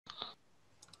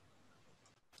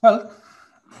Well,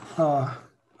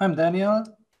 I'm Daniel,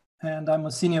 and I'm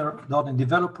a senior .NET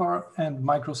developer and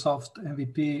Microsoft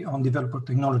MVP on developer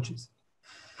technologies.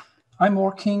 I'm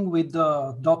working with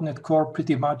 .NET Core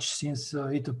pretty much since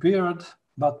it appeared,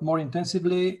 but more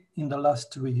intensively in the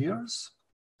last 3 years,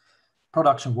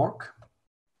 production work.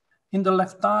 In the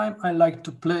left time, I like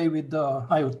to play with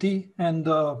IoT and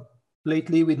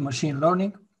lately with machine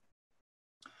learning.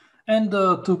 And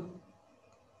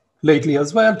lately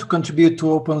as well to contribute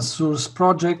to open source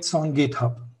projects on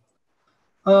GitHub.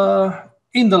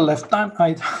 In the left time,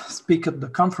 I speak at the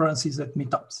conferences at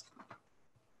meetups.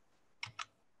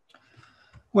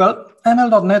 Well,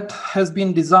 ML.NET has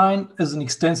been designed as an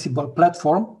extensible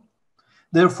platform.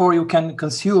 Therefore, you can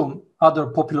consume other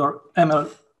popular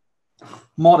ML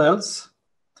models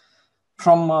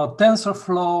from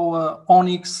TensorFlow,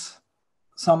 Onyx,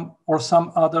 some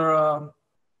other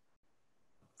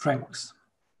frameworks.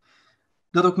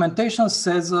 The documentation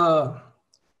says,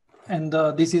 and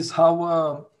this is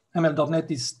how ML.NET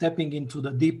is stepping into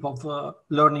the deep of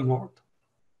learning world.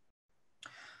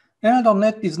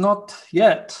 ML.NET is not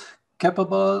yet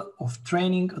capable of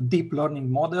training a deep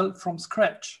learning model from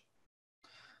scratch.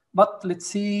 But let's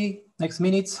see next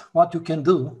minutes what you can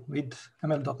do with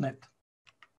ML.NET.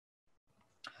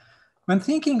 When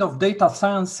thinking of data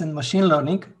science and machine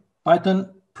learning, Python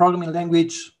programming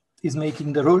language is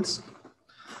making the rules.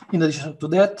 In addition to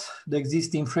that, the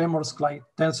existing frameworks like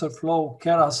TensorFlow,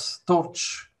 Keras,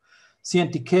 Torch,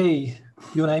 CNTK,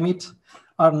 you name it,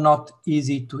 are not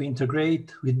easy to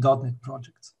integrate with .NET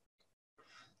projects.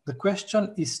 The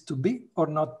question is to be or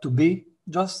not to be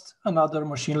just another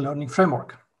machine learning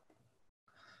framework.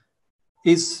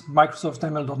 Is Microsoft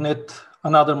ML.NET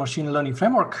another machine learning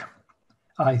framework?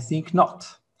 I think not.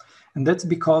 And that's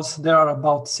because there are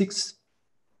about 6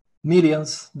 million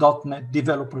 .NET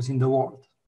developers in the world.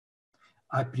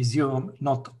 I presume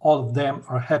not all of them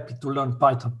are happy to learn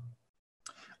Python,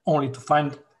 only to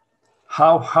find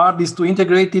how hard it is to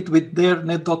integrate it with their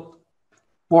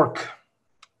net.work.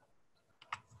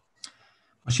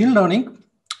 Machine learning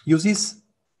uses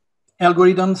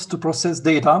algorithms to process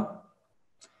data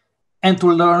and to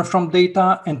learn from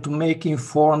data and to make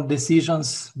informed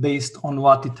decisions based on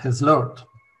what it has learned.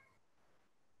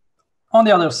 On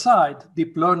the other side,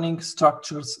 deep learning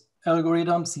structures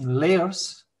algorithms in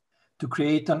layers to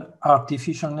create an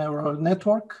artificial neural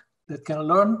network that can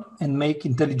learn and make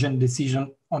intelligent decisions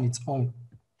on its own.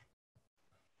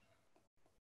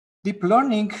 Deep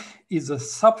learning is a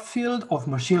subfield of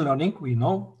machine learning. We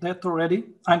know that already.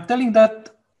 I'm telling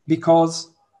that because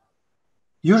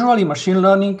usually machine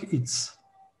learning, it's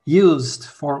used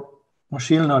for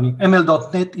machine learning.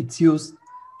 ML.NET, it's used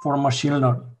for machine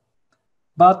learning.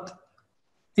 But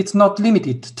it's not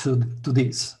limited to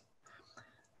this.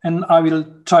 And I will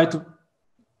try to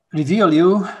reveal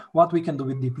you what we can do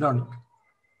with deep learning.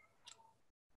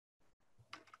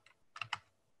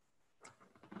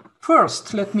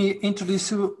 First, let me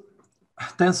introduce you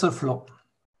TensorFlow.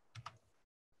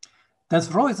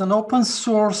 TensorFlow is an open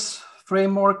source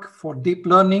framework for deep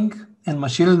learning and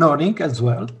machine learning as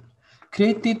well,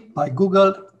 created by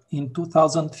Google in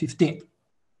 2015.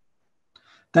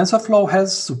 TensorFlow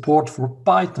has support for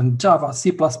Python, Java,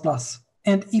 C++,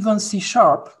 and even C#.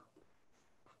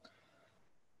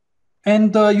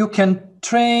 And you can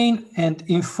train and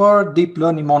infer deep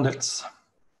learning models.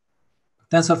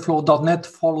 TensorFlow.NET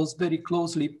follows very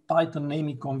closely Python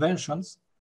naming conventions.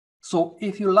 So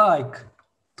if you like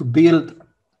to build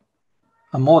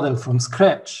a model from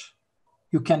scratch,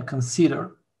 you can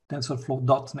consider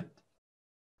TensorFlow.NET.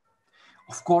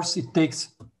 Of course, it takes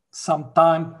some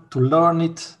time to learn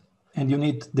it, and you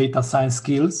need data science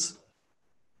skills.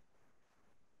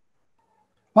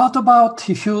 What about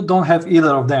if you don't have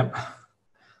either of them?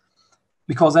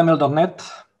 Because ML.NET,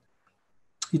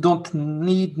 you don't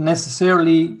need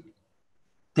necessarily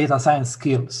data science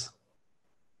skills.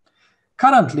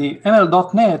 Currently,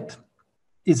 ML.NET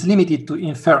is limited to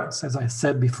inference, as I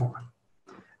said before,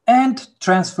 and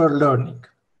transfer learning.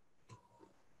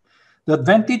 The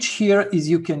advantage here is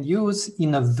you can use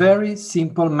in a very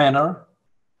simple manner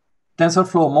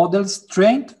TensorFlow models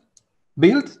trained,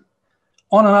 built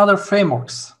on other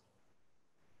frameworks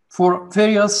for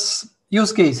various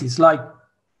use cases like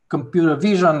computer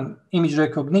vision, image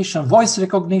recognition, voice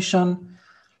recognition,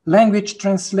 language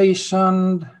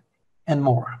translation, and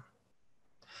more.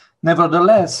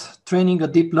 Nevertheless, training a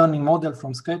deep learning model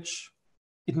from scratch,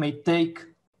 it may take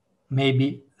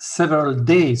maybe several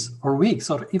days or weeks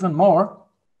or even more,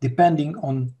 depending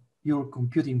on your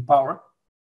computing power.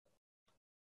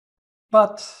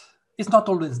 But it's not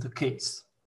always the case.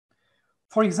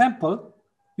 For example,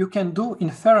 you can do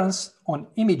inference on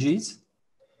images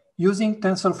using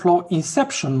TensorFlow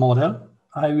inception model.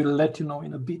 I will let you know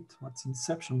in a bit what's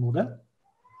inception model,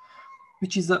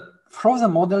 which is a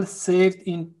frozen model saved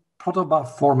in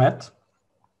protobuf format,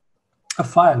 a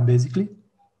file basically.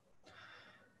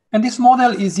 And this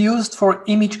model is used for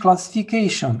image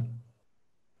classification.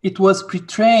 It was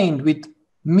pre-trained with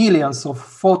millions of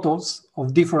photos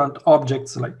of different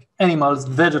objects like animals,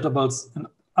 vegetables, and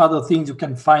other things you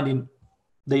can find in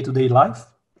day-to-day life.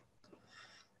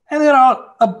 And there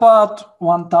are about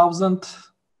 1,000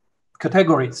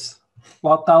 categories,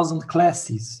 1,000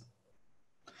 classes.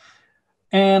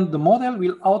 And the model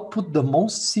will output the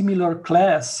most similar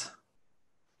class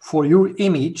for your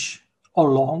image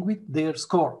along with their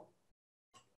score.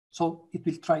 So it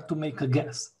will try to make a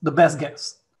guess, the best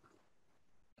guess.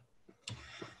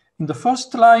 In the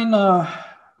first line,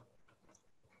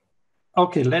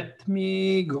 okay, let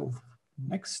me go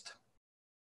next.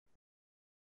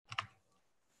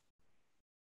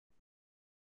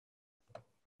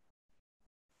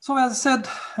 So as I said,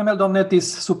 ML.NET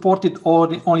is supported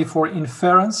only for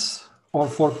inference or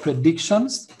for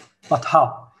predictions, but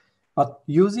how? But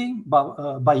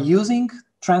by using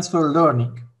transfer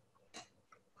learning.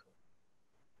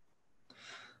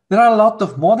 There are a lot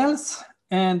of models,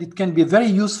 and it can be very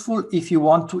useful if you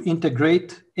want to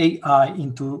integrate AI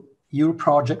into your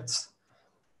projects,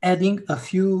 adding a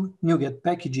few NuGet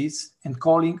packages and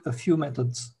calling a few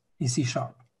methods in C#.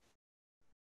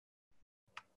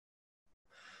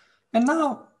 And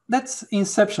now that's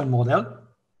inception model.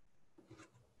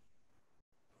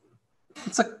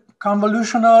 It's a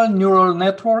convolutional neural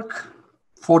network,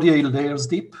 48 layers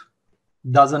deep.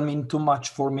 Doesn't mean too much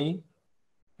for me,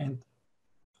 and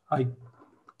I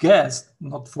guess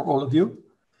not for all of you,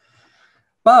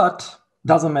 but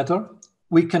doesn't matter.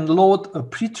 We can load a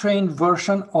pre-trained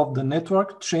version of the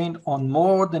network trained on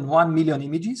more than 1 million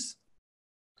images.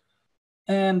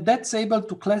 And that's able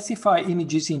to classify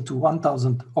images into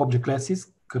 1,000 object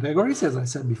classes categories, as I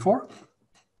said before.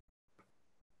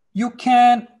 You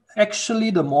can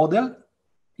actually, the model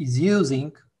is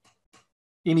using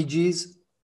images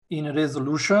in a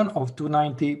resolution of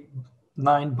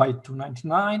 299 by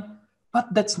 299,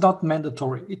 but that's not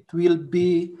mandatory. It will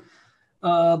be,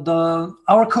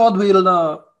 our code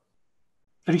will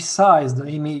resize the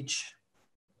image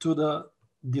to the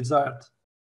desired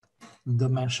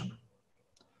dimension.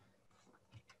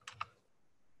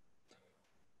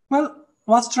 Well,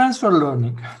 what's transfer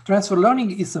learning? Transfer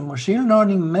learning is a machine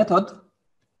learning method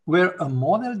where a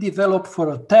model developed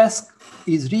for a task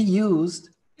is reused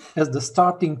as the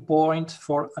starting point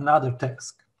for another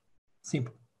task.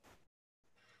 Simple.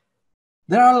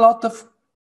 There are a lot of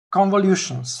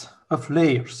convolutions of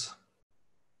layers.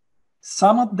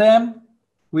 Some of them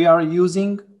we are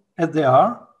using as they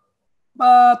are,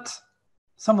 but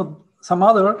some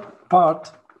other part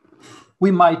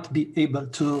we might be able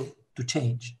to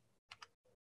change.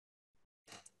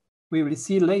 We will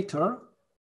see later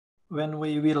when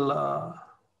we will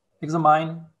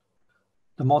examine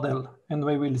the model and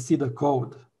we will see the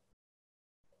code.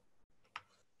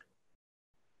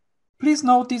 Please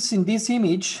notice in this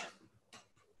image,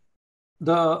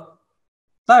 the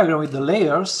diagram with the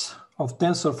layers of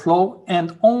TensorFlow,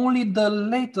 and only the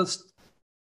latest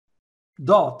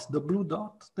dot, the blue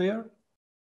dot there,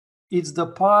 is the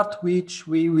part which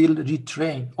we will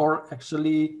retrain or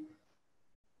actually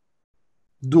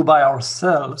do by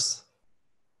ourselves,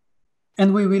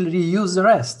 and we will reuse the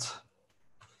rest.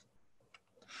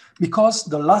 Because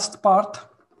the last part,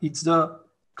 it's the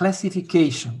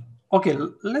classification. Okay,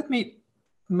 let me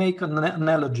make an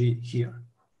analogy here.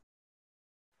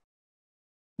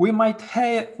 We might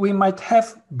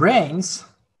have brains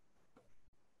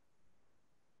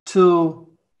to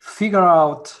figure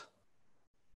out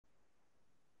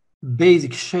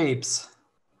basic shapes,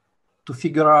 to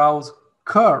figure out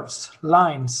curves,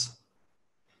 lines,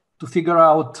 to figure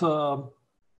out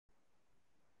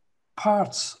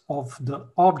parts of the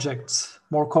objects,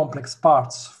 more complex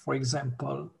parts, for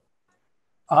example,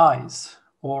 eyes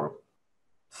or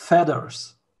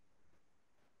feathers.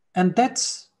 And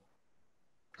that's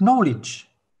knowledge.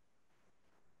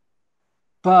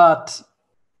 But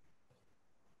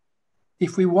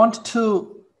if we want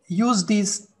to use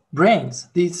these brains,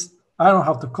 these, I don't know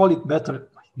how to call it better,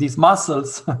 these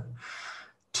muscles,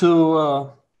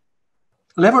 to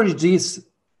leverage this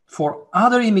for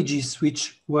other images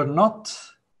which were not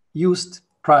used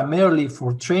primarily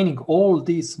for training all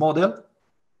these models,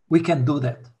 we can do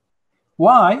that.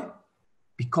 Why?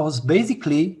 Because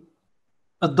basically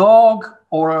a dog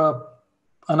or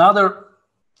another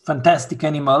fantastic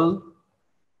animal,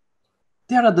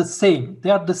 they are the same. They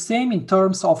are the same in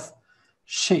terms of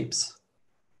shapes.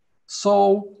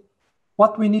 So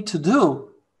what we need to do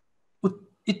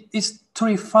it is to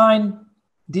refine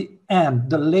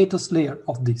the latest layer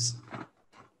of this.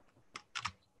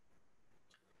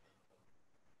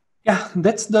 Yeah,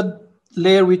 that's the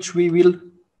layer which we will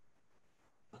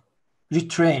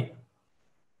retrain.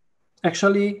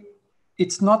 Actually,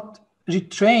 it's not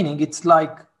retraining, it's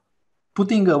like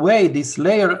putting away this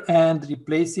layer and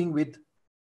replacing with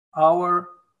our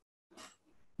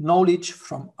knowledge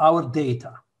from our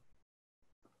data.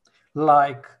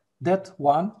 Like that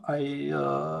one,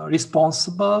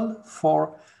 responsible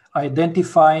for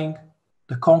identifying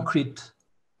the concrete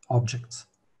objects.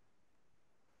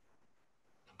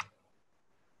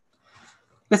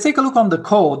 Let's take a look on the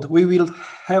code. We will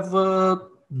have a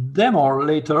demo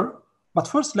later, but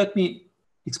first let me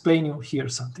explain you here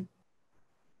something.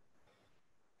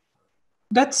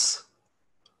 That's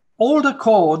all the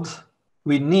code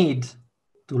we need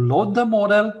to load the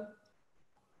model,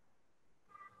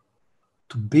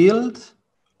 to build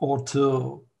or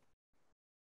to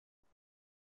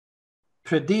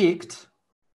predict,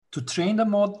 to train the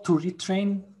model, to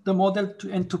retrain the model,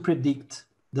 and to predict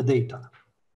the data.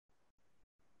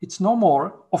 It's no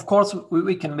more. Of course,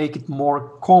 we can make it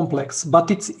more complex,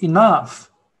 but it's enough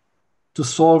to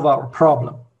solve our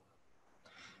problem.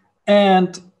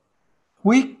 And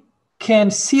we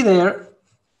can see there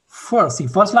first, in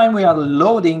first line, we are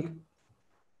loading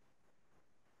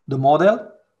the model.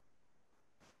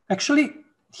 Actually,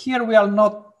 here we are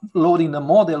not loading the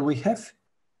model. We have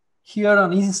here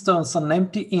an instance, an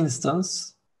empty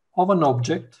instance of an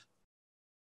object,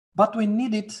 but we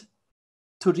need it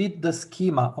to read the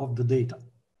schema of the data.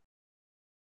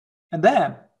 And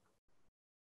then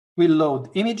we load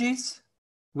images,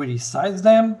 we resize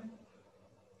them,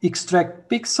 extract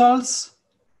pixels,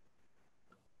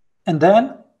 and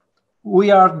then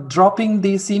we are dropping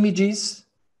these images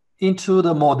into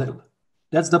the model.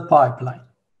 That's the pipeline.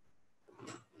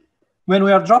 When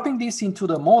we are dropping this into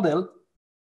the model,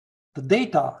 the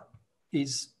data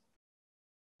is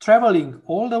traveling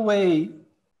all the way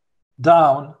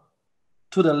down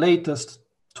to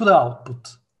the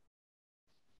output.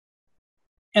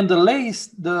 And the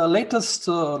latest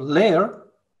layer,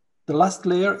 the last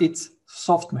layer, it's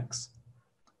softmax.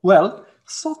 Well,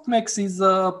 softmax is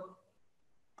a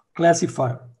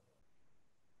classifier,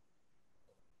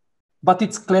 but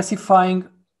it's classifying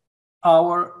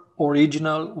our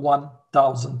original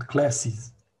 1000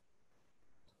 classes.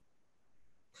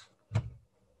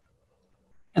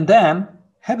 And then,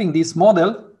 having this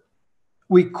model,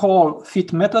 we call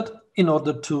fit method in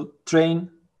order to train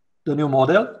the new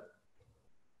model.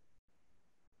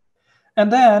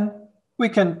 And then we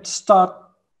can start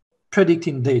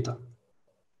predicting data.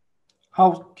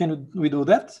 How can we do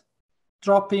that?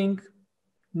 Dropping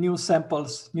new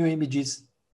samples, new images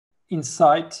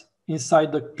inside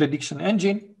the prediction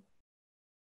engine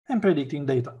and predicting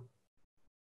data.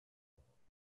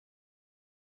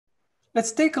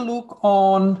 Let's take a look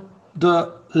on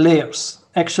the layers.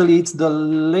 Actually, it's the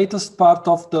latest part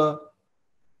of the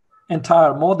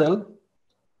entire model,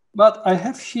 but I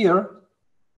have here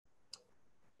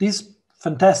this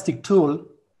fantastic tool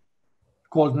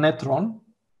called Netron.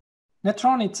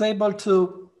 Netron, it's able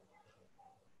to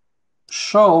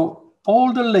show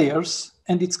all the layers,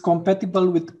 and it's compatible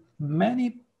with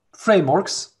many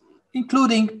frameworks,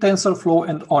 including TensorFlow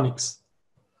and ONNX.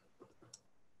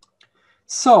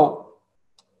 So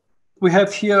we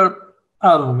have here,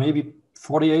 I don't know, maybe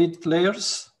 48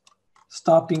 layers,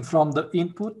 starting from the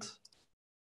input.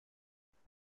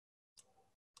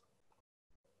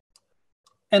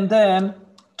 And then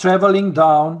traveling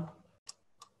down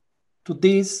to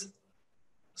this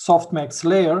softmax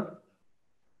layer,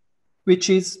 which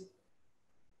is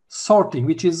sorting,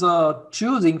 which is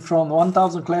choosing from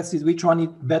 1000 classes which one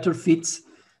it better fits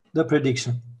the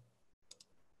prediction.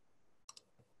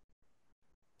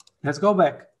 Let's go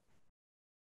back.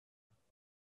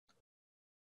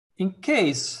 In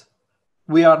case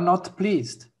we are not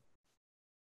pleased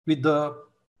with the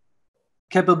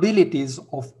capabilities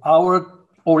of our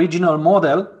original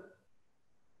model,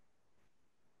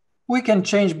 we can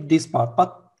change this part,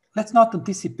 but let's not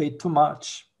anticipate too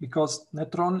much because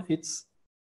Netron, it's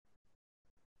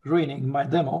ruining my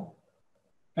demo.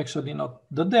 Actually, not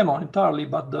the demo entirely,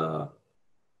 but the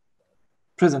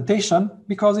presentation,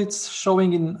 because it's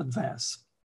showing in advance.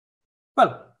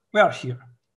 Well, we are here.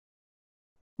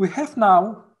 We have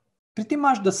now pretty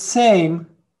much the same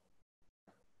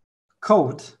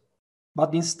code,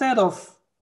 but instead of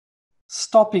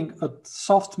stopping at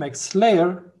softmax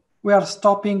layer, we are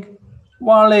stopping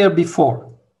one layer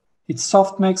before. It's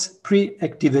softmax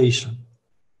pre-activation.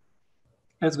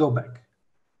 Let's go back.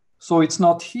 So it's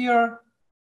not here,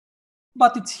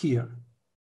 but it's here.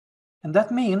 And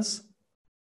that means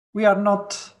we are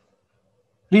not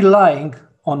relying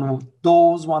on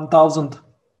those 1,000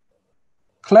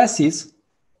 classes,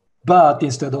 but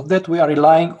instead of that, we are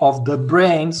relying on the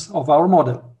brains of our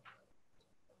model.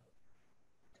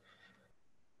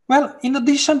 Well, in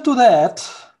addition to that,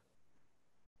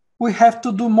 we have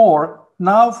to do more.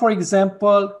 Now, for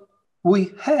example,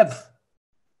 we have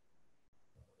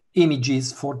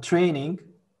images for training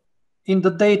in the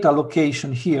data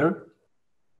location here.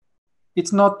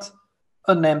 It's not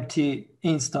an empty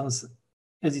instance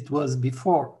as it was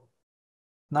before.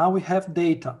 Now we have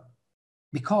data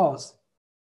because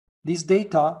this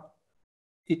data,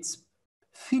 it's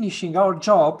finishing our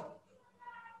job.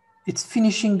 It's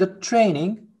finishing the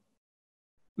training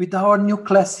with our new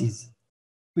classes,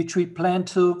 which we plan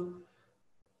to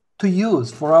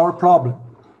use for our problem.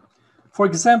 For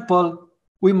example,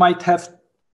 we might have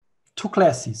 2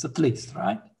 classes at least,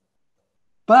 right?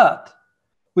 But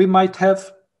we might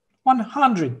have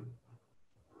 100,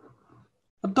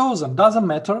 a dozen, doesn't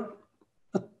matter.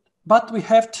 But we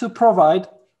have to provide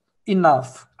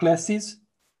enough classes,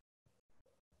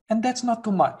 and that's not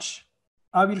too much.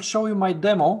 I will show you my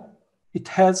demo. It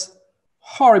has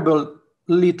horrible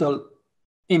little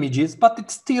images, but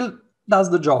it still does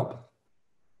the job.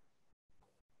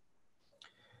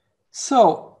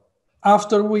 So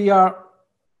after we are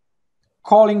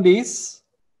calling this,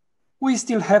 we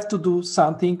still have to do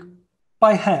something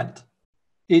by hand.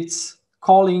 It's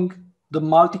calling the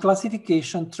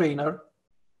multi-classification trainer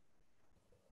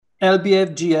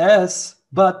LBFGS,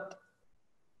 but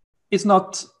it's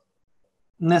not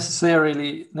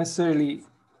necessarily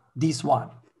this one.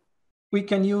 We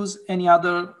can use any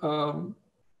other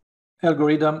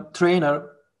algorithm trainer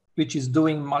which is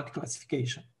doing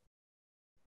multi-classification.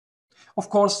 Of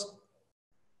course,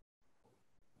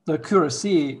 the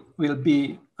accuracy will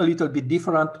be a little bit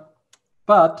different,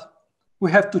 but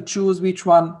we have to choose which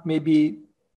one. Maybe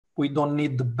we don't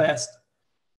need the best,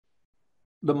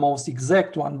 the most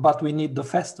exact one, but we need the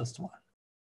fastest one.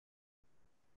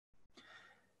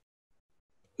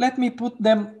 Let me put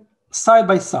them side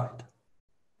by side.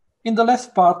 In the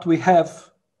left part, we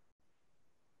have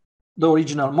the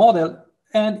original model,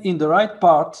 and in the right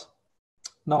part,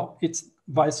 no, it's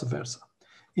vice versa.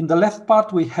 In the left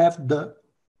part, we have the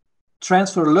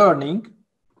transfer learning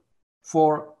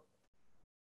for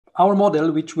our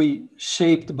model, which we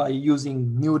shaped by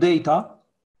using new data.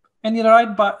 And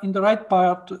in the right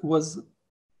part was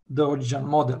the original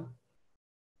model.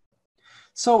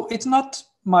 So it's not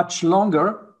much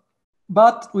longer,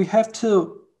 but we have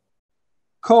to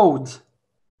code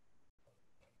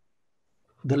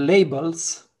the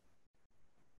labels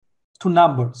to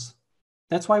numbers.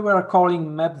 That's why we are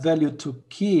calling map value to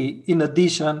key in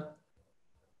addition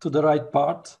to the right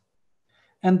part.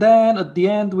 And then at the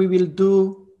end, we will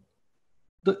do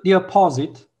the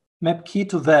opposite, map key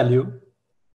to value,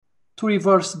 to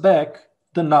reverse back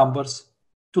the numbers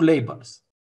to labels.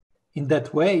 In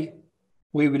that way,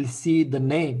 we will see the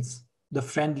names, the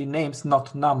friendly names,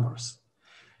 not numbers.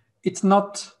 It's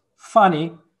not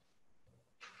funny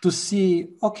to see,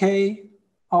 okay,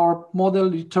 our model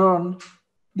returned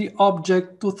the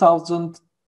object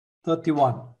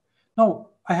 2031. No,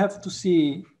 I have to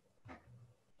see,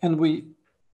 and we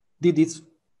did it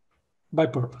by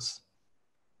purpose.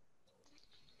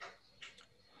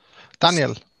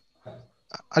 Daniel,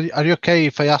 are you okay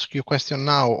if I ask you a question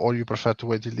now, or you prefer to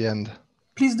wait till the end?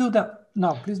 Please do that.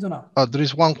 No, please do now. There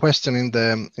is one question in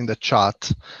the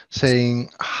chat saying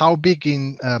how big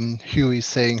in Hugh is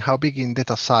saying how big in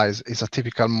data size is a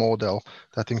typical model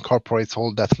that incorporates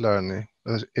all that learning,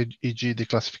 e.g. the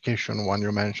classification one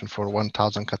you mentioned for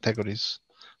 1,000 categories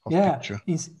of picture.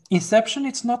 Inception,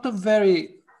 it's not a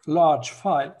very large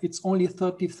file. It's only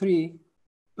 53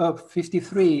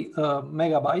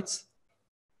 megabytes.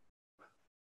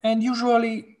 And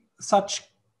usually such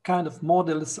kind of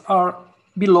models are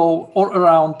below or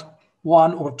around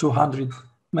 100 or 200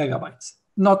 megabytes.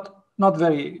 Not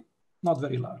very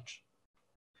large.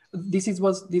 This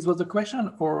was the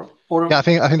question, or yeah, I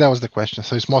think that was the question.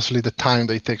 So it's mostly the time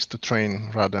that it takes to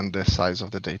train rather than the size of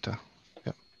the data.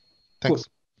 Yeah. Thanks.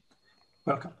 Cool.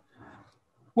 Welcome.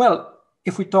 Well,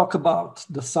 if we talk about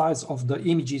the size of the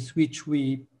images which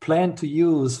we plan to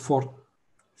use for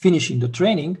finishing the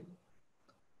training,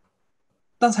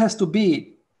 that has to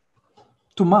be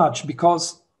too much,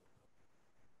 because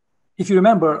if you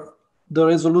remember, the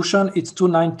resolution is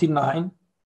 299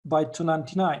 by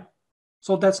 299.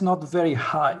 So that's not very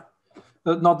high,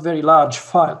 not very large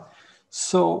file.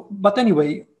 So, but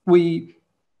anyway, we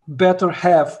better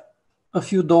have a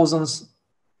few dozens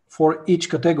for each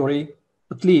category,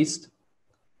 at least.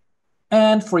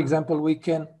 And for example, we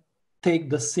can take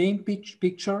the same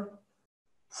picture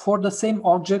for the same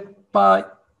object by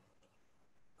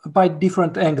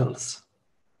different angles.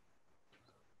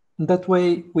 And that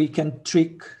way we can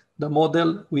trick the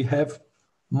model. We have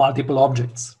multiple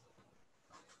objects.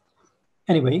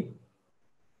 Anyway,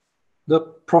 the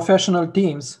professional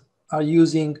teams are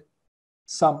using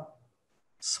some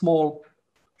small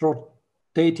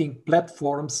rotating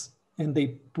platforms, and they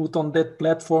put on that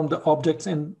platform the objects,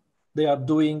 and they are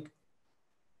doing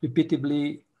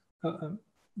repeatedly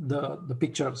the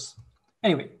pictures.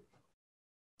 Anyway,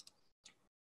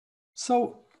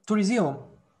 so to resume,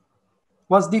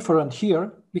 what's different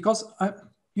here? Because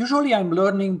usually I'm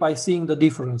learning by seeing the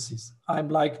differences. I'm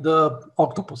like the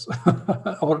octopus,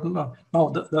 or no,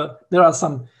 there are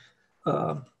some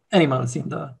animals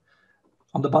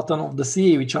on the bottom of the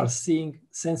sea which are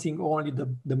sensing only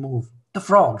the move. The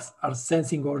frogs are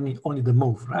sensing only the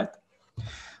move, right?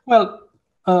 Well,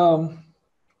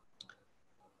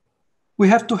 we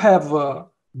have to have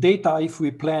data if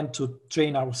we plan to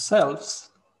train ourselves,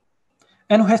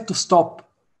 and we have to stop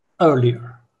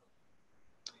earlier.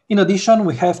 In addition,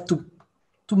 we have to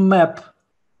map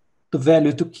the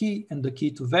value to key and the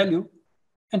key to value,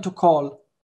 and to call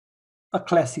a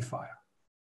classifier.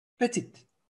 That's it.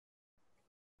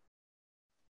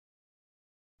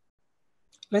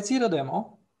 Let's see the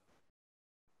demo.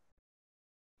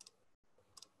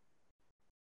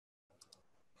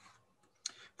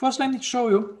 First, let me show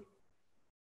you.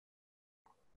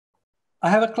 I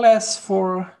have a class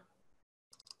for...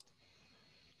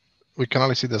 We can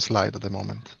only see the slide at the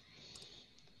moment.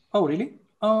 Oh, really?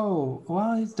 Oh,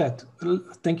 why is that?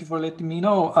 Thank you for letting me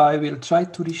know. I will try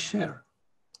to reshare.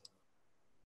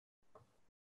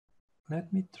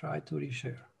 Let me try to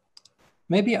reshare.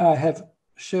 Maybe I have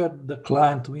shared the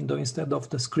client window instead of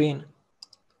the screen.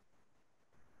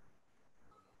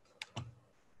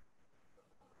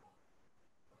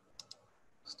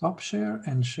 Stop share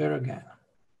and share again.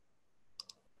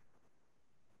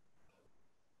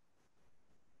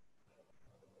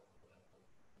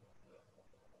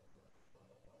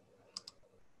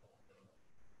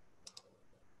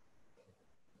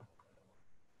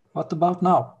 What about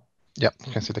now? Yeah,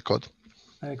 you can see the code.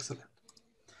 Excellent.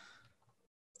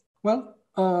 Well,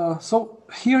 so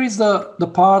here is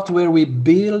the part where we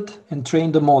build and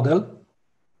train the model.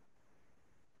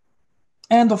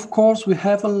 And of course, we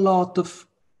have a lot of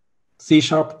C#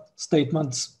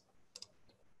 statements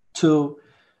to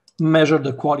measure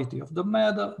the quality of the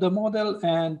model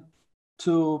and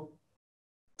to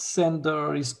send the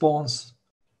response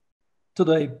to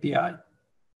the API.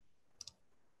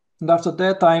 And after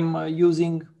that, I'm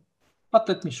using, but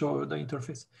let me show you the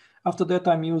interface. After that,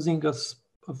 I'm using a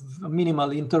minimal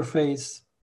interface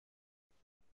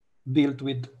built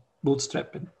with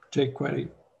Bootstrap and jQuery.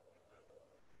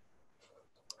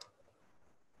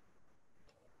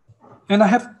 And I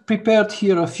have prepared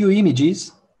here a few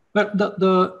images, but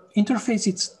the interface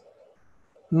is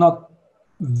not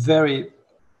very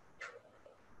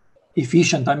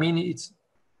efficient. I mean, it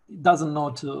doesn't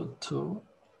know to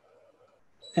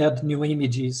add new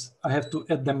images. I have to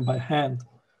add them by hand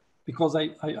because I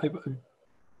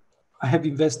have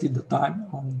invested the time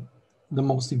on the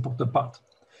most important part.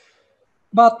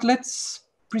 But let's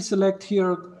pre-select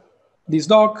here this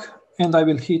dog, and I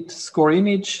will hit score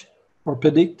image or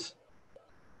predict.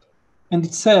 And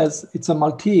it says it's a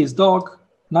Maltese dog,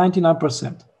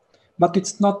 99%. But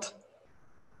it's not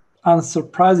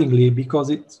unsurprisingly, because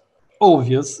it's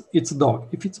obvious it's a dog.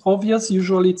 If it's obvious,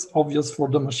 usually it's obvious for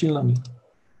the machine learning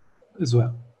as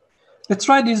well. Let's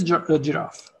try this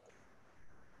giraffe.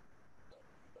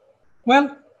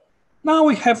 Well, now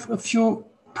we have a few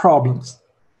problems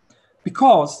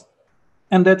because,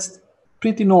 and that's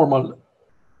pretty normal.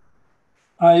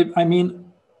 I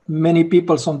mean, many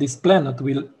people on this planet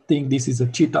will think this is a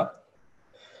cheetah,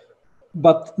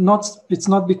 but it's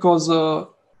not because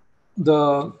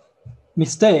the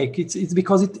mistake. It's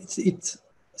because it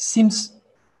seems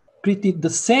pretty the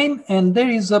same, and there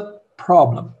is a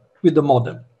problem with the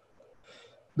model.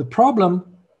 The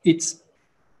problem is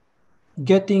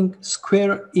getting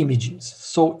square images.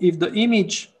 So if the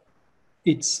image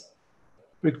it's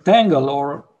rectangle,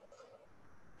 or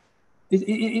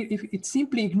it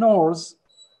simply ignores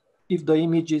if the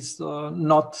image is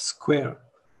not square.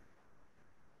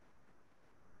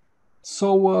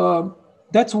 So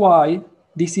that's why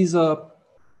this is a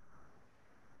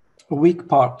weak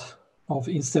part of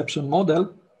inception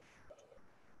model.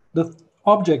 The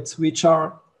objects which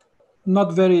are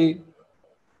not very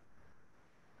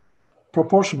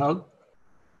proportional,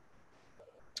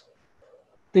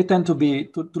 they tend to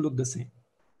look the same.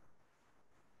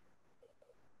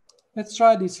 Let's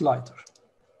try this lighter.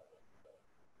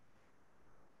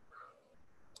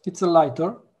 It's a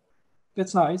lighter.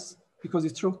 That's nice because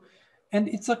it's true. And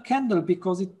it's a candle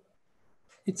because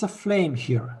it's a flame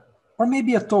here. Or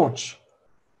maybe a torch.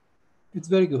 It's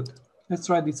very good. Let's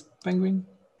try this penguin.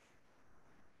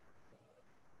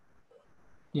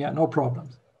 Yeah, no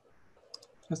problems.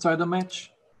 Let's try the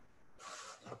match.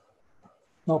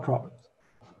 No problems.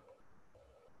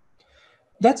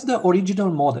 That's the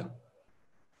original model.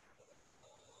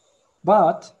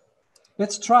 But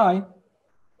let's try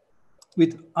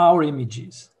with our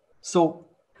images. So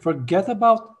forget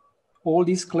about all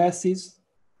these classes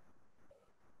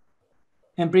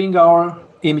and bring our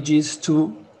images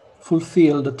to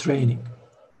fulfill the training.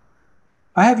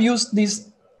 I have used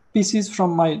these pieces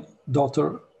from my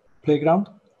daughter playground.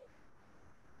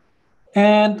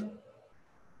 And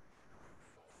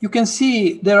you can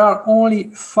see there are only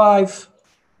 5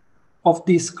 of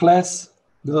this class,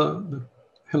 the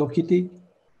Hello Kitty.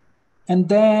 And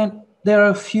then there are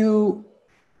a few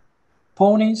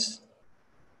ponies,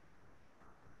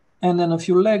 and then a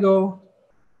few Lego,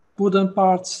 wooden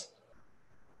parts,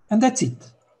 and that's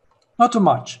it. Not too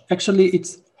much. Actually,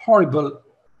 it's horrible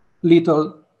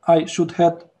little. I should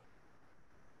have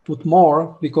put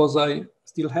more because I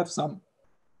still have some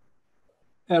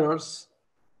errors.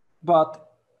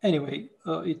 But anyway,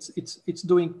 it's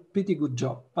doing pretty good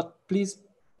job. But please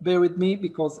bear with me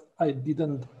because I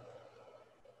didn't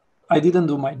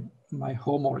do my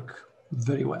homework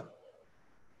very well.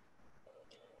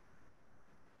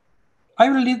 I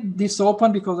will leave this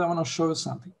open because I want to show you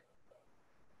something.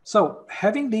 So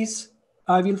having this,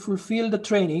 I will fulfill the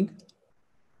training.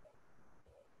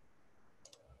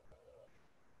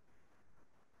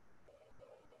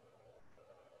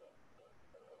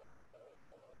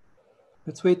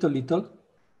 Let's wait a little.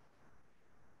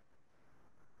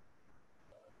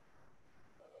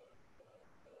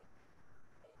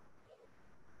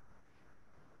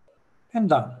 And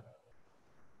done.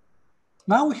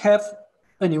 Now we have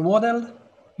a new model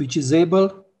which is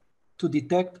able to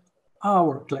detect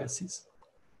our classes.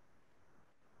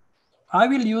 I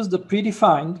will use the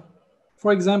predefined,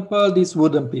 for example, this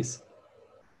wooden piece.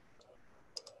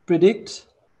 Predict.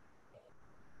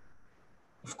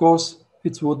 Of course,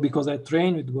 it's wood because I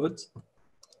train with wood.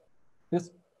 Let's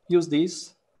use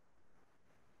this.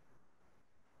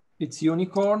 It's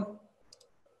unicorn,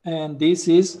 and this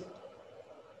is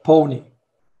pony.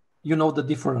 You know the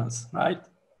difference, right?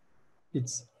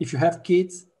 It's, if you have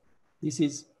kids, this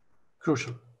is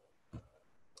crucial.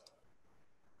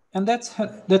 And that's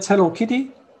Hello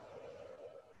Kitty,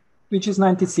 which is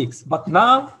 96. But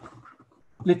now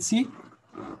let's see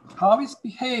how it's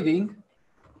behaving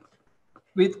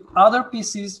with other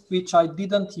pieces which I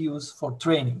didn't use for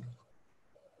training.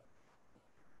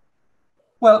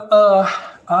 Well,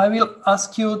 I will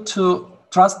ask you to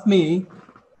trust me.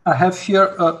 I have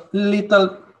here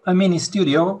a mini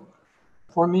studio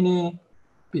for mini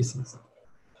pieces.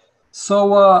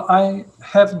 So I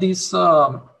have this,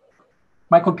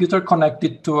 my computer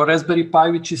connected to a Raspberry Pi,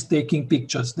 which is taking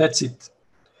pictures. That's it.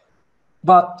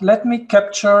 But let me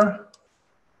capture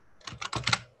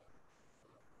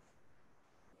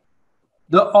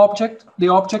the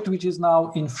object which is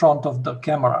now in front of the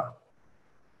camera.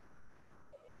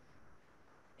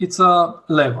 It's a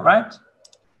Lego, right?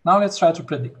 Now let's try to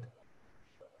predict.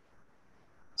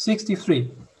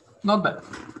 63, not bad.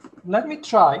 Let me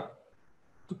try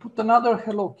to put another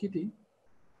Hello Kitty.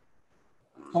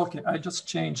 Okay, I just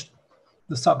changed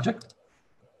the subject.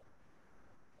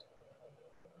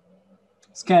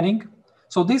 Scanning.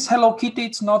 So this Hello Kitty,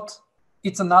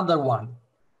 it's another one.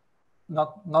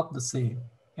 Not the same.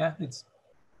 Yeah, it's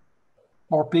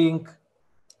more pink,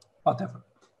 whatever.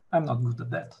 I'm not good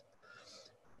at that.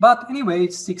 But anyway,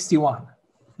 it's 61.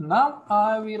 Now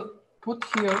I will put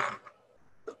here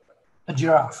a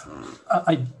giraffe.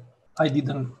 I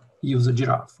didn't use a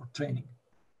giraffe for training,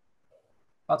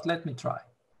 but let me try.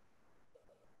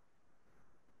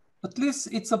 At least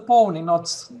it's a pony,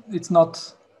 it's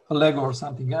not a Lego or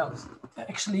something else.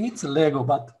 Actually, it's a Lego,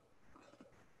 but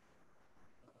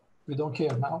we don't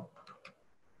care now.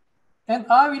 And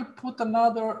I will put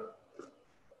another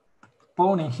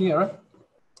pony here,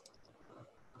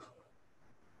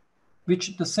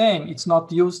 which the same, it's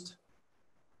not used.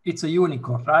 It's a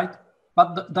unicorn, right?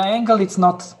 But the angle, it's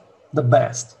not the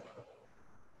best.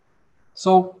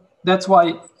 So that's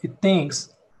why it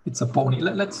thinks it's a pony.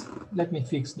 Let me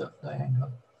fix the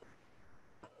angle.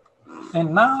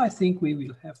 And now I think we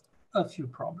will have a few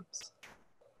problems.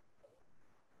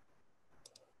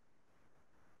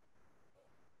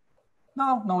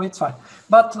 No, it's fine.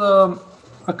 But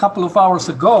a couple of hours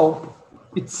ago,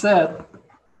 it said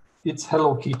it's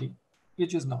Hello Kitty,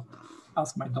 which is not.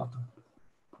 Ask my daughter.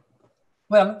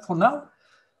 Well, for now,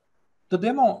 the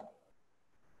demo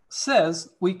says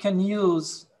we can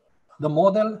use the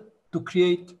model to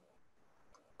create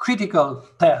critical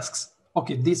tasks.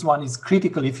 Okay, this one is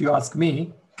critical if you ask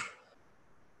me.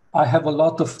 I have a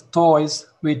lot of toys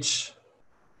which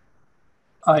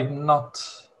I'm not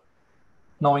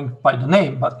knowing by the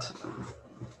name, but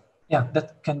yeah,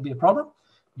 that can be a problem,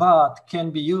 but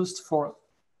can be used for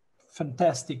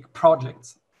fantastic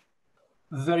projects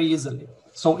very easily.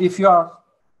 So if you are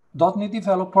 .NET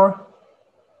developer,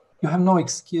 you have no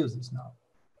excuses now.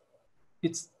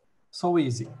 It's so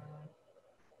easy.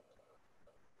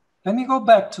 Let me go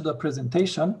back to the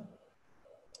presentation.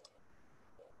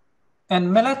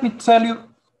 And let me tell you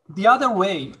the other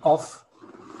way of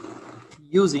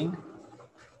using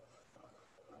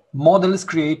models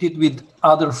created with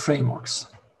other frameworks,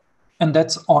 and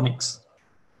that's Onyx.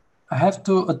 I have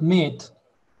to admit,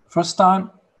 first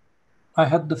time I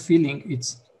had the feeling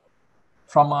it's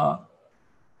from a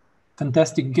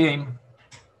fantastic game,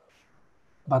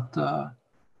 but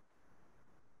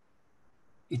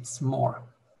it's more.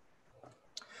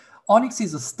 Onyx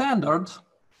is a standard,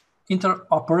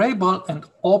 interoperable and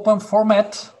open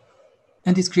format,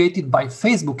 and is created by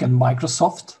Facebook and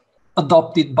Microsoft,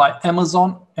 adopted by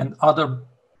Amazon and other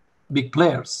big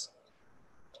players.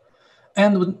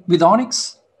 And with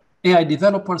Onyx, AI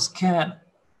developers can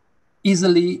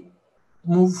easily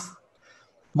move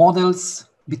models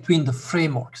between the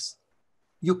frameworks.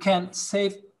 You can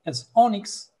save as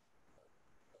Onyx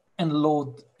and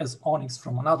load as Onyx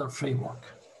from another framework.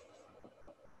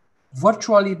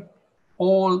 Virtually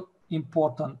all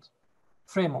important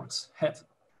frameworks have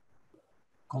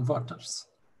converters.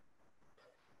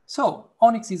 So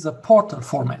Onyx is a portal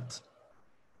format.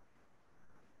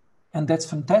 And that's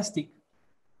fantastic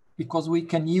because we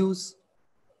can use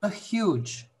a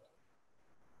huge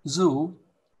zoo.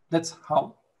 That's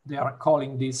how they are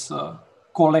calling these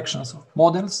collections of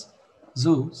models,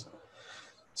 zoos.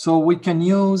 So we can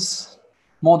use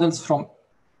models from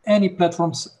any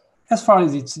platforms as far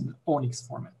as it's in Onyx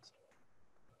format.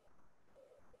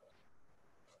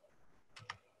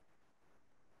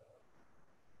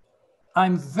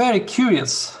 I'm very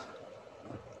curious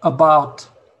about,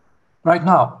 right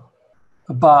now,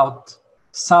 about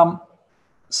some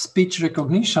speech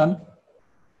recognition,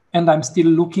 and I'm still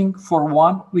looking for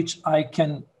one which I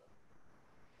can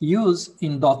use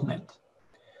in .NET.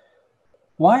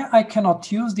 Why I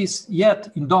cannot use this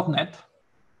yet in .NET?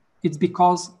 It's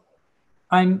because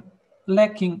I'm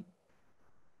lacking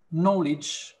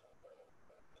knowledge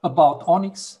about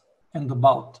Onyx and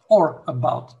about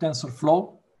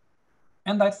TensorFlow.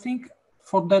 And I think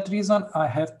for that reason, I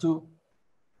have to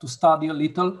study a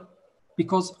little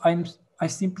because I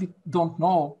simply don't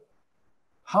know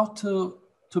how to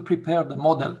prepare the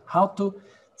model, how to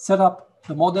set up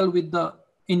the model with the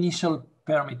initial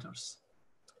parameters.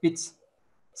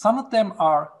 Some of them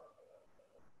are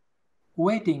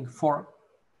waiting for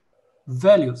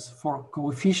values, for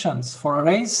coefficients, for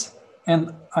arrays,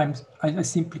 and I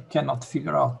simply cannot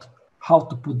figure out how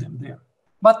to put them there.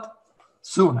 But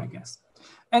soon, I guess.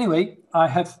 Anyway, I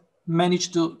have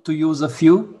managed to use a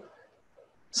few,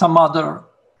 some other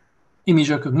image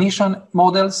recognition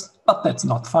models, but that's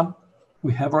not fun.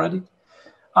 We have already.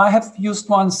 I have used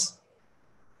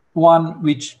one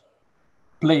which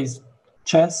plays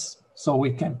chess, so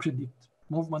we can predict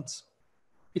movements.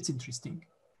 It's interesting.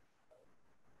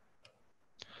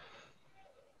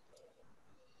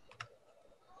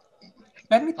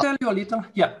 Let me tell you a little.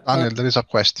 Yeah. Daniel, there is a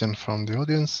question from the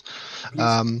audience.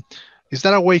 Is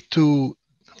there a way to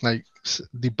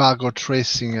debug or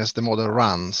tracing as the model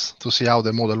runs to see how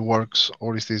the model works,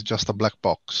 or is this just a black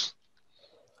box?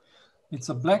 It's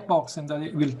a black box, and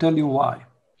I will tell you why.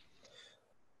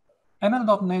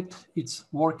 ML.NET, it's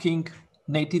working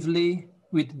natively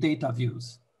with data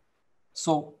views.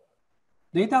 So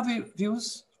data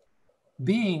views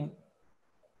being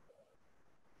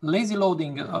lazy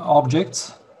loading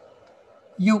objects,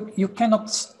 you cannot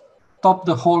stop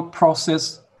the whole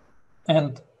process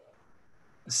and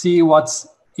see what's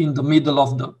in the middle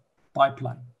of the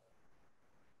pipeline.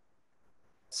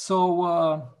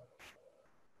 So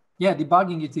yeah,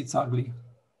 debugging it's ugly.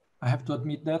 I have to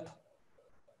admit that.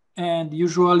 And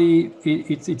usually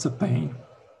it's a pain.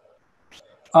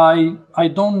 I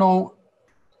don't know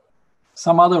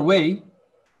some other way,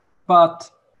 but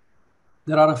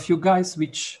there are a few guys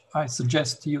which I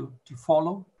suggest you to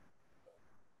follow,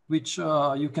 which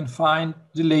you can find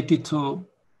related to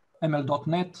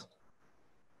ML.NET.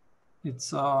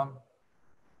 It's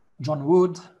John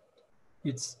Wood,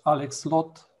 it's Alex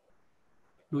Lott,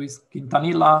 Luis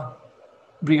Quintanilla,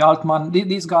 Brie Altman.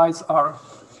 These guys are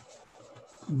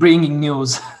bringing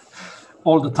news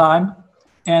all the time,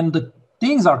 and the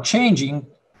things are changing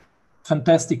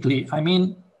fantastically. I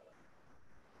mean,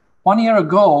 1 year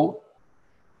ago,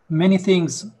 many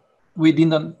things we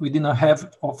didn't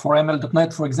have for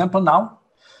ML.NET. For example, now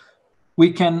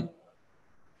we can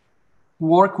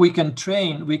work, we can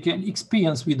train, we can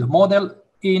experience with the model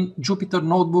in Jupyter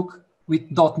Notebook with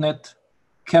 .NET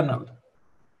kernel.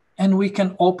 And we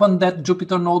can open that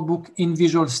Jupyter Notebook in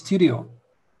Visual Studio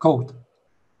Code.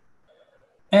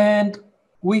 And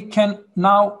we can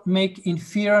now make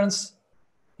inference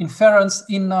in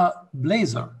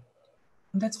Blazor.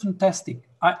 And that's fantastic.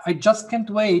 I just can't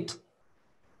wait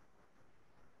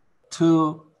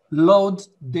to load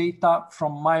data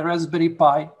from my Raspberry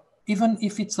Pi, even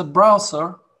if it's a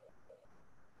browser.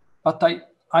 But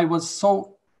I was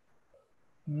so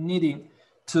needing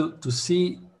to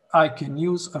see I can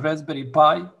use a Raspberry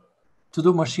Pi to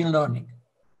do machine learning.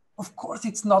 Of course,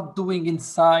 it's not doing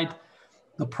inside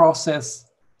the process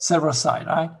server side,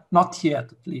 right? Not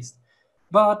yet, at least.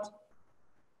 But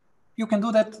you can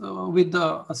do that with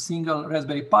a single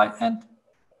Raspberry Pi and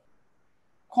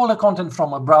call the content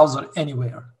from a browser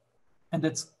anywhere. And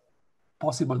that's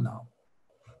possible now.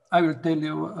 I will tell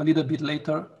you a little bit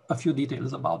later a few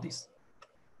details about this.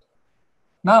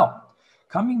 Now,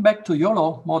 coming back to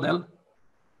YOLO model,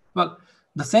 well,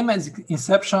 the same as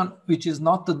Inception, which is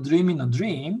not a dream in a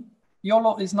dream,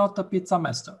 YOLO is not a pizza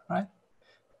master, right?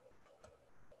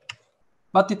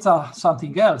 But it's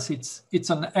something else. It's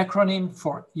an acronym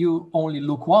for you only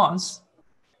look once,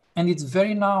 and it's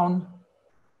very known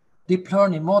deep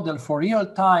learning model for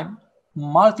real-time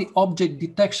multi-object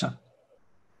detection.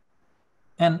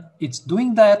 And it's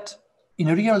doing that in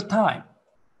real time.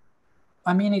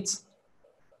 I mean, it's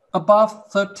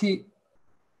above 30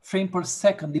 frames per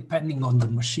second, depending on the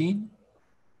machine.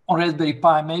 On Raspberry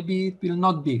Pi, maybe it will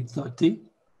not be 30.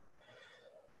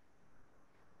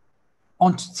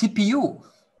 On CPU,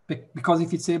 because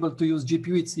if it's able to use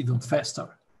GPU, it's even faster.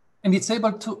 And it's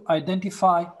able to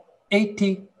identify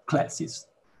 80 classes.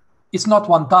 It's not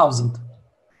 1,000,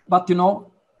 but you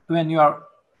know, when you are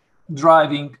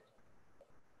driving,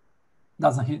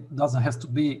 doesn't have to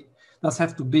be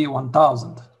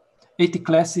 1,000. 80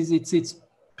 classes, it's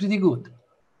pretty good,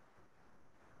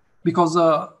 because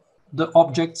the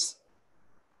objects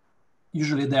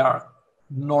usually they are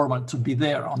normal to be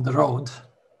there on the road.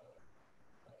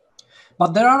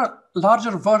 But there are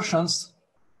larger versions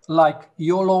like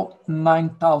YOLO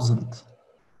 9000,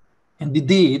 and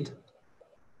it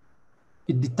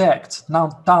detects now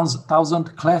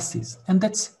 1,000 classes, and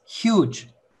that's huge.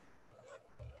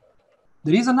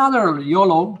 There is another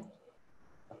YOLO,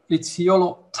 it's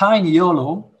YOLO, Tiny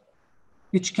YOLO,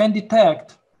 which can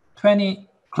detect 20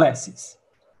 classes.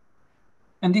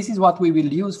 And this is what we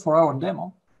will use for our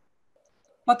demo.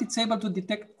 But it's able to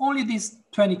detect only these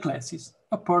 20 classes: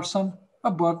 a person,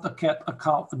 a bird, a cat, a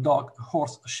cow, a dog, a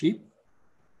horse, a sheep,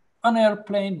 an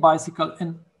airplane, bicycle,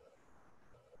 and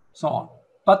so on.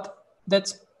 But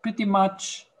that's pretty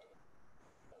much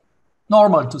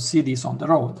normal to see this on the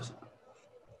road.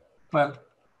 Well,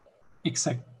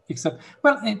 except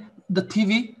well, in the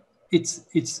TV,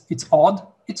 it's odd.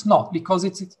 It's not, because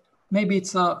maybe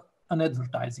it's an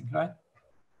advertising, right?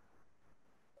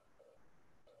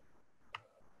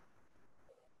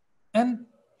 And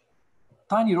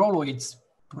Tiny YOLO, it's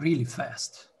really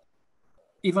fast.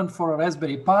 Even for a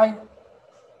Raspberry Pi,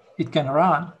 it can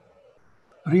run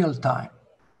real time,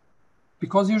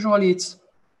 because usually it's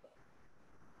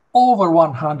over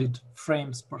 100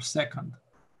 frames per second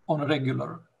on a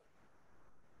regular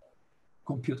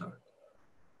computer.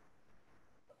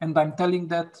 And I'm telling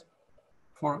that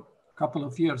for a couple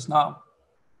of years now.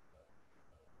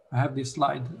 I have this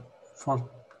slide for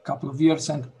a couple of years,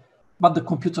 but the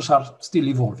computers are still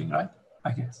evolving, right?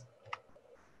 I guess.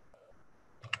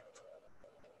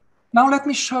 Now let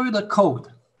me show you the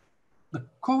code. The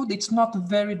code, it's not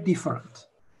very different.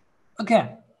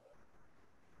 Again,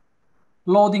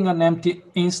 loading an empty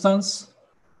instance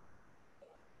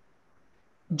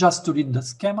just to read the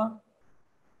schema,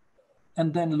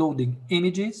 and then loading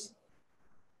images,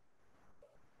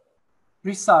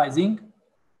 resizing,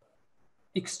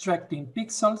 extracting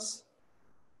pixels,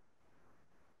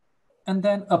 and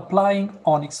then applying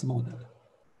ONNX model.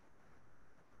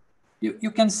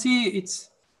 You can see it's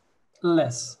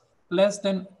less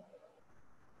than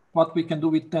what we can do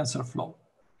with TensorFlow.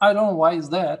 I don't know why is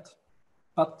that,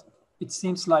 but it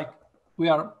seems like we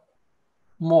are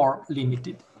more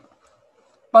limited.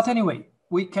 But anyway,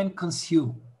 we can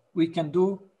consume, we can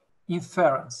do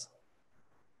inference,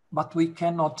 but we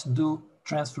cannot do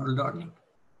transfer learning.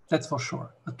 That's for sure,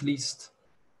 at least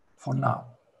for now.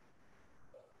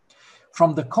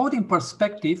 From the coding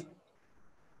perspective,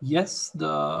 yes,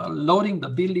 the loading, the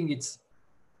building, it's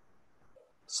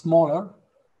smaller,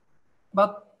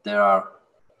 but there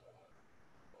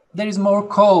is more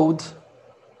code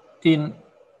in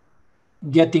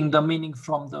getting the meaning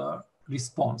from the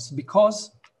response,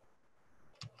 because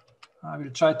I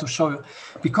will try to show you,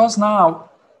 because now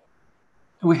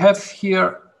we have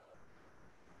here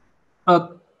a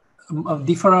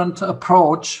different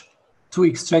approach to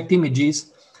extract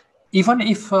images. Even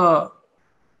if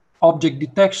object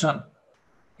detection,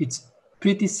 it's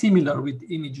pretty similar with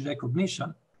image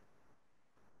recognition.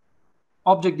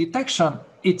 Object detection,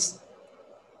 it's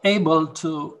able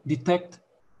to detect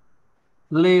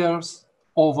layers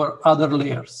over other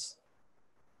layers,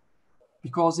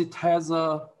 because it has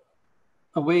a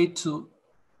way to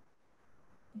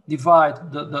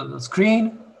divide the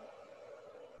screen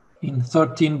in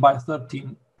 13 by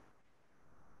 13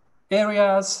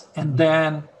 areas, and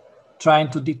then trying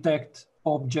to detect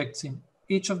objects in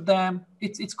each of them.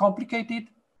 It's complicated.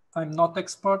 I'm not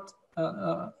expert,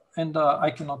 and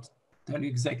I cannot tell you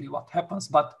exactly what happens,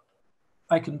 but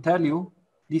I can tell you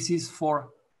this is for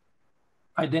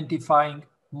identifying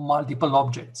multiple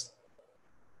objects.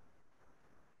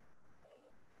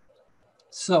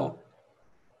 So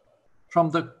from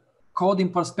the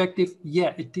coding perspective,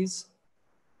 yeah, it is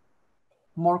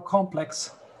more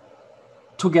complex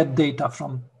to get data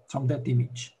from that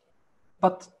image,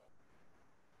 but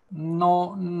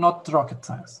no, not rocket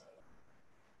science.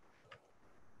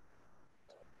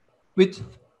 With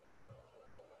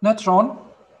Netron,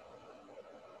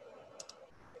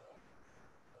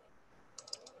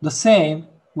 the same,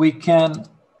 we can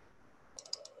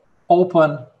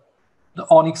open the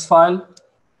ONNX file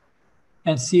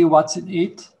and see what's in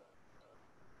it.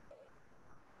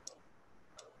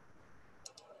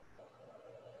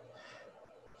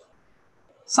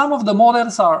 Some of the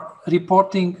models are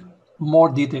reporting more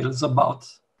details about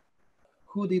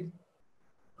who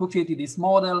created this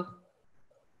model,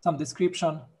 some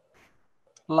description,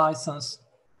 license,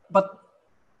 but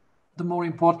the more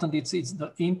important it's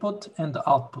the input and the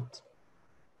output.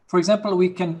 For example, we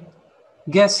can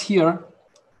guess here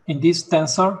in this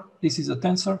tensor, this is a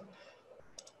tensor,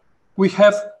 we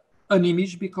have an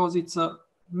image because it's a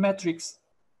matrix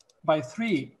by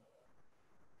 3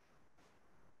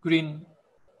 green,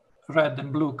 red,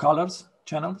 and blue colors,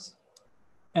 channels,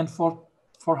 and for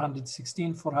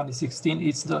 416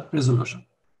 it's the resolution.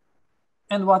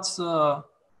 And what's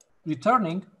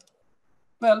returning?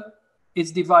 Well,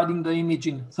 it's dividing the image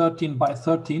in 13 by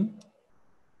 13,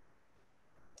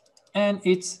 and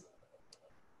it's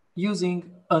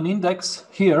using an index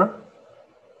here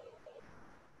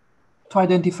to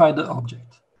identify the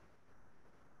object.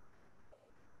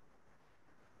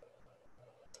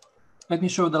 Let me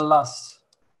show the last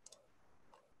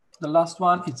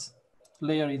one. It's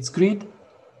layer, it's grid.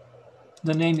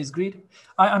 The name is grid.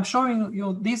 I'm showing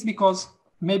you this because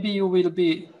maybe you will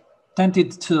be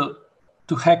tempted to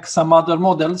hack some other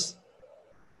models.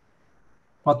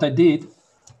 What I did,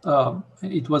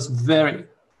 it was very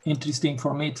interesting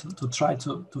for me to try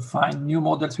to find new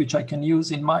models which I can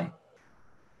use in my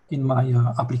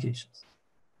applications.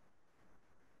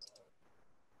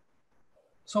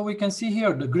 So we can see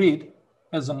here the grid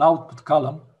as an output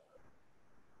column,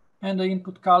 and the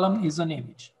input column is an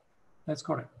image. That's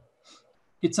correct.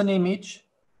 It's an image.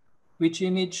 Which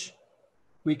image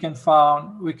we can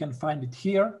find it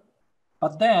here,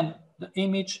 but then the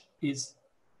image is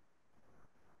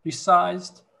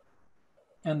resized,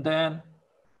 and then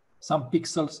some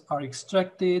pixels are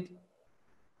extracted,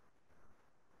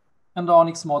 and the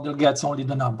ONNX model gets only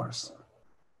the numbers.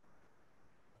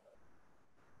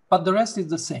 But the rest is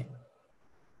the same.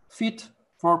 Fit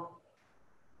for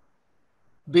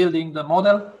building the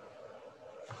model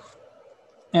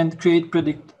and create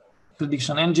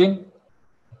prediction engine,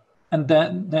 and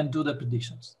then do the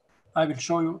predictions. I will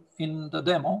show you in the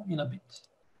demo in a bit.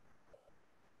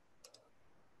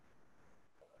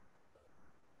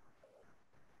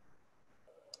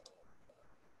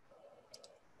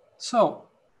 So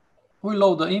we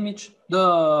load the image,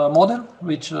 the model,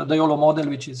 the YOLO model,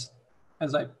 which is,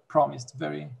 as I promised,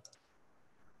 very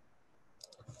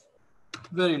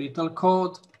little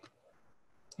code.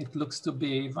 It looks to be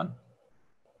even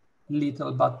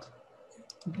little, but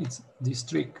it's this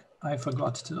trick I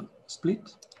forgot to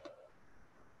split.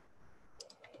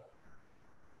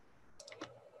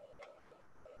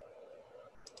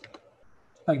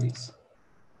 Like this.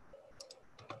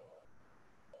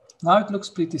 Now it looks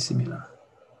pretty similar.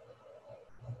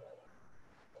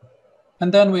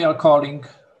 And then we are calling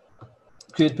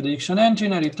create prediction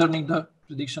engine and returning the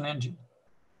prediction engine.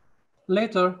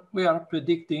 Later, we are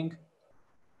predicting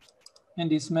in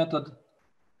this method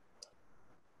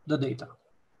the data.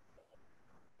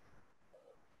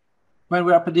 When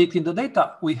we are predicting the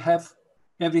data, we have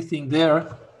everything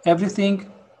there,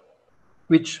 everything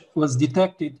which was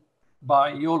detected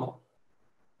by YOLO.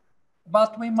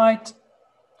 But we might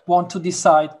want to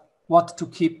decide what to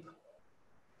keep,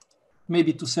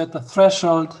 maybe to set a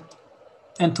threshold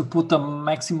and to put a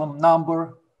maximum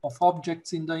number of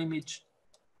objects in the image.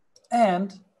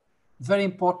 And very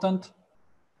important,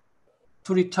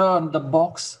 to return the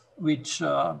box which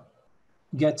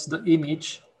gets the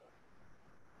image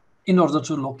in order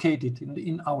to locate it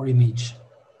in our image.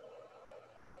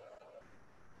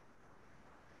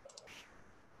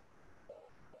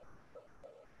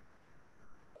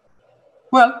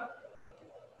 Well,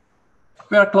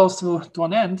 we are close to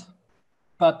an end,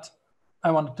 but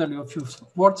I want to tell you a few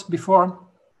words before.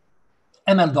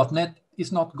 ML.NET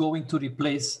is not going to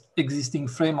replace existing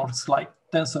frameworks like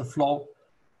TensorFlow,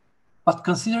 but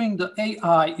considering the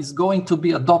AI is going to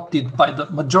be adopted by the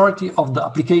majority of the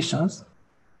applications,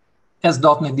 as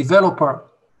 .NET developer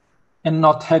and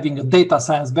not having a data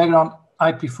science background,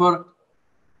 I prefer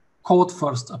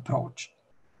code-first approach.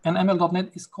 And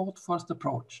ML.NET is code-first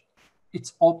approach.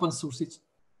 It's open source, it's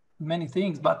many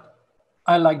things, but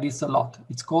I like this a lot.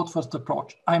 It's code-first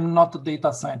approach. I'm not a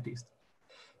data scientist.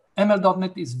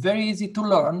 ML.NET is very easy to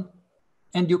learn,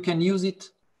 and you can use it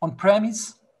on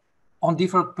premise, on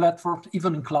different platforms,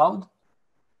 even in cloud.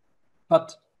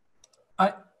 But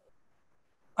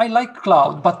I like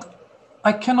cloud, but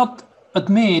I cannot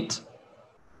admit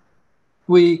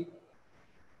we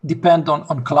depend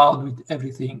on cloud with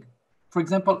everything. For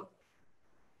example,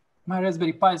 my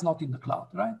Raspberry Pi is not in the cloud,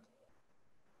 right?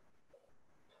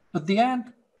 At the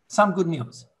end, some good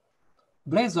news.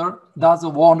 Blazor does a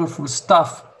wonderful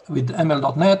stuff with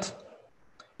ML.NET,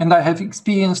 and I have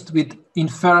experienced with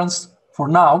inference for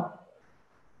now.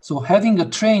 So having a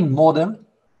trained model,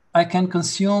 I can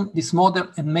consume this model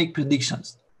and make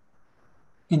predictions.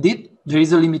 Indeed, there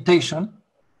is a limitation.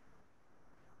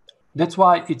 That's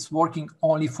why it's working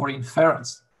only for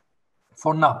inference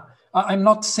for now. I'm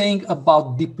not saying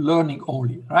about deep learning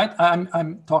only, right?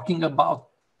 I'm talking about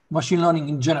machine learning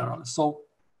in general. So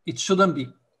it shouldn't be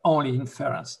only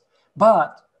inference.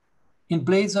 But in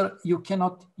Blazor, you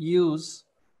cannot use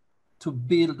to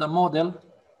build a model.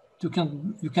 You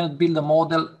cannot build a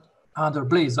model under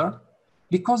Blazor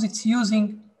because it's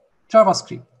using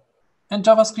JavaScript. And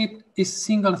JavaScript is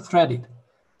single-threaded.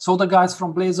 So the guys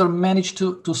from Blazor managed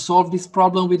to solve this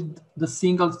problem with the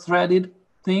single-threaded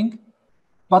thing,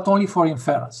 but only for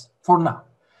inference, for now.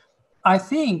 I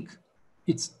think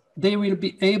they will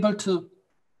be able to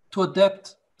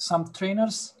adapt some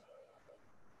trainers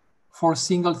for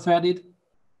single-threaded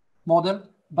model,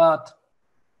 but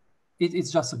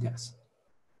it's just a guess.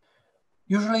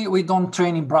 Usually we don't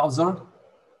train in browser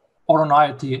or on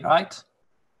IoT, right?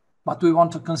 But we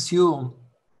want to consume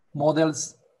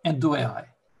models and do AI.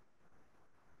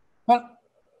 Well,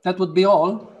 that would be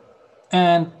all.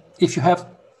 And if you have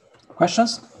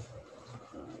questions,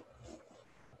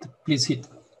 please hit